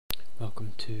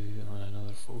Welcome to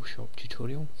another Photoshop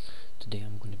tutorial. Today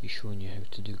I'm going to be showing you how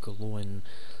to do glowing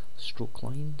stroke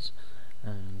lines,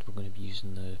 and we're going to be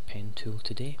using the pen tool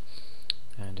today.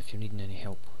 And if you're needing any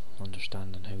help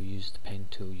understanding how to use the pen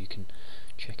tool, you can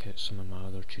check out some of my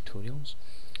other tutorials.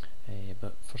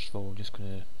 But first of all, we're just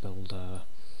going to build a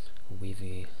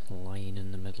wavy line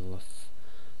in the middle of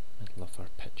our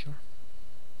picture.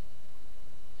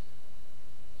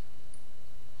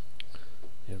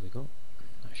 There we go.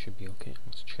 That should be okay.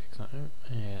 Let's check that out.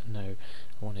 Now I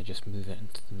want to just move it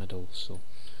into the middle, so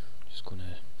I'm just going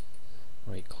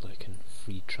to right click and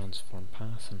free transform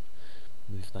path and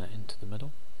move that into the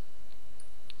middle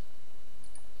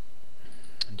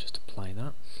and just apply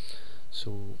that.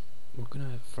 So we're going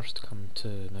to first come to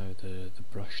now the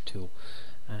brush tool,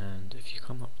 and if you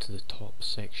come up to the top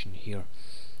section here,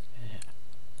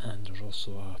 and there's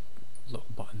also a little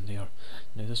button there.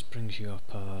 Now this brings you up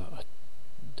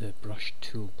the brush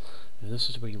tool. Now this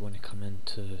is where you want to come in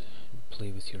to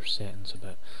play with your settings a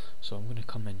bit. So I'm going to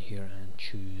come in here and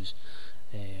choose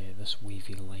this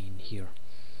wavy line here.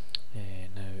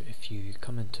 Now if you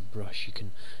come into brush, you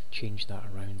can change that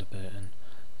around a bit and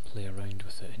play around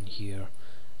with it in here.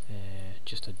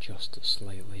 Just adjust it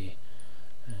slightly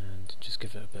and just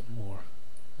give it a bit more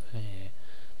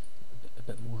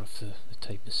of the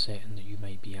type of setting that you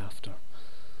might be after.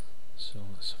 So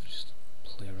let's just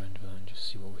play around with it and just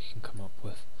see what we can come up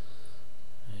with.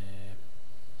 Yeah,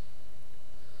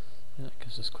 that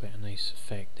gives us quite a nice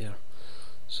effect there.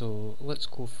 So let's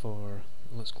go for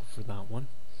that one.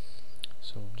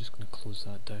 So I'm just going to close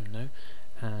that down now,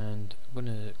 and I'm going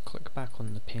to click back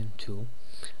on the pen tool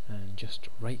and just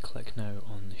right click now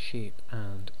on the shape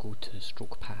and go to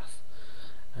stroke path,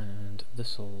 and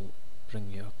this will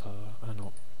bring you up a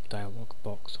dialog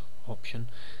box option,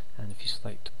 and if you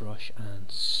select brush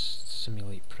and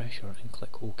simulate pressure and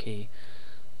click OK,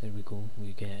 there we go,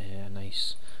 we get a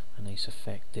nice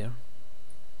effect there.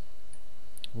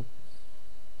 Oh.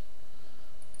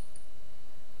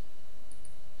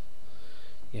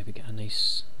 Yeah, we get a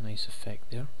nice effect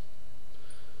there.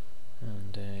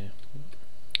 And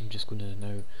I'm just going to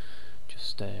now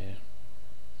just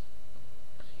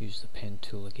use the pen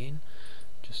tool again.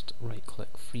 Just right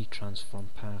click, free transform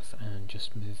path, and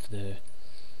just move the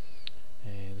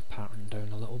pattern down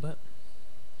a little bit.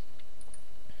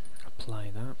 Apply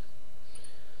that,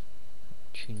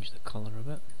 change the colour a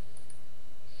bit,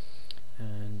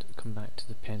 and come back to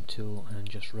the pen tool and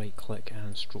just right click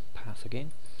and stroke path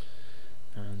again,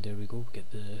 and there we go,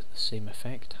 get the same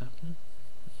effect happening.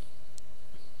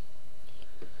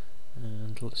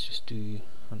 And let's just do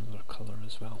another colour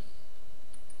as well.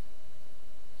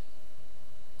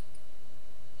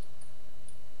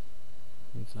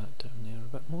 Move that down there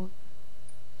a bit more,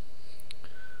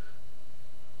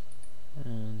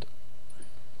 and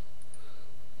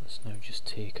let's now just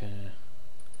take a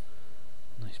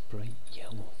nice bright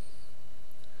yellow.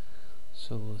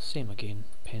 So same again,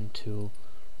 pen tool,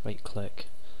 right click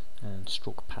and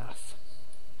stroke path,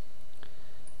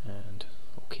 and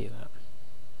OK that.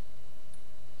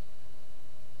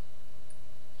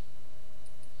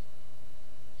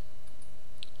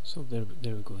 So there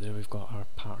we go, there we've got our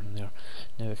pattern there.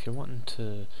 Now if you're wanting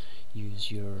to use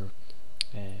your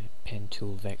pen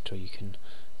tool vector, you can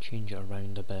change it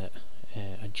around a bit,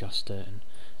 adjust it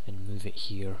and move it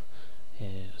here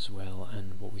as well.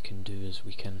 And what we can do is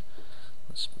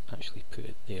let's actually put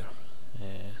it there.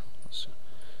 Let's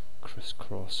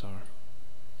crisscross our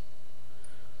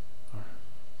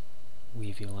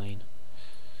wavy line.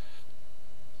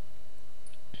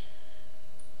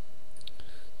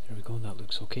 There we go, that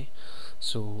looks okay.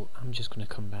 So I'm just going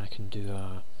to come back and do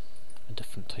a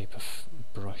different type of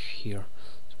brush here.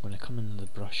 So I'm going to come into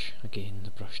the brush again,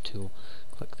 the brush tool,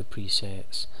 click the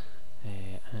presets,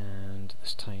 and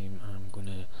this time I'm going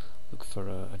to look for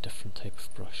a different type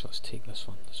of brush. Let's take this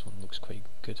one. This one looks quite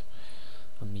good.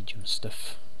 A medium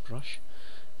stiff brush.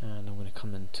 And I'm going to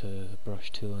come into the brush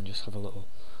tool and just have a little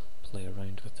play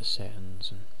around with the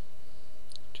settings and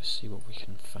just see what we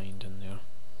can find in there.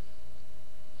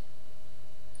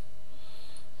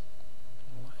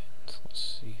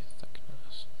 Let's see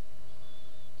thickness.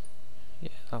 Yeah,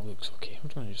 that looks okay.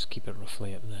 We're going to just keep it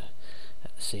roughly at the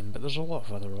same, but there's a lot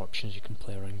of other options you can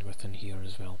play around with in here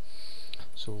as well.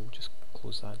 So we'll just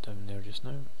close that down there just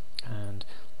now, and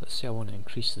let's say I want to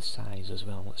increase the size as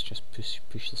well. Let's just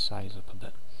push the size up a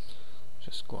bit.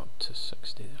 Just go up to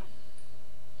 60 there.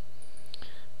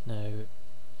 Now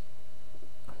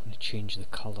I want to change the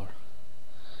colour,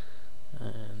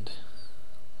 and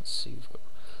let's see,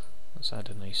 let's add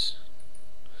a nice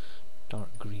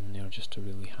dark green there just to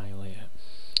really highlight it,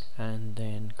 and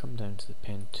then come down to the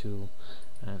pen tool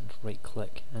and right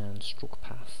click and stroke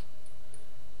path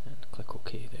and click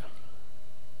OK there,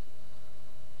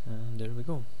 and there we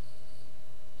go.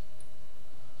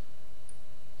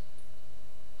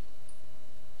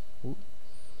 Ooh.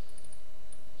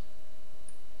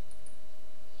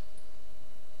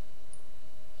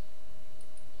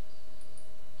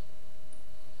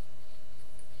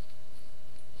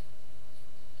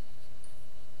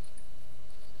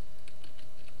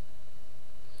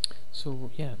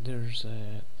 So yeah, there's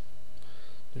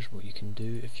what you can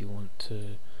do if you want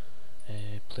to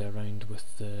play around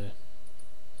with the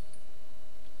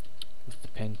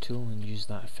pen tool and use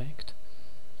that effect.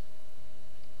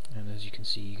 And as you can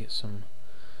see, you get some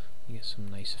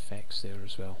nice effects there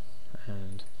as well.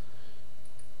 And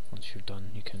once you're done,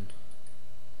 you can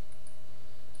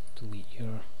delete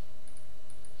your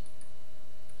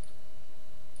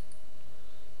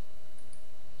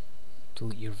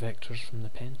vectors from the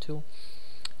pen tool,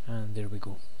 and there we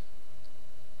go.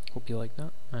 Hope you like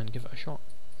that and give it a shot.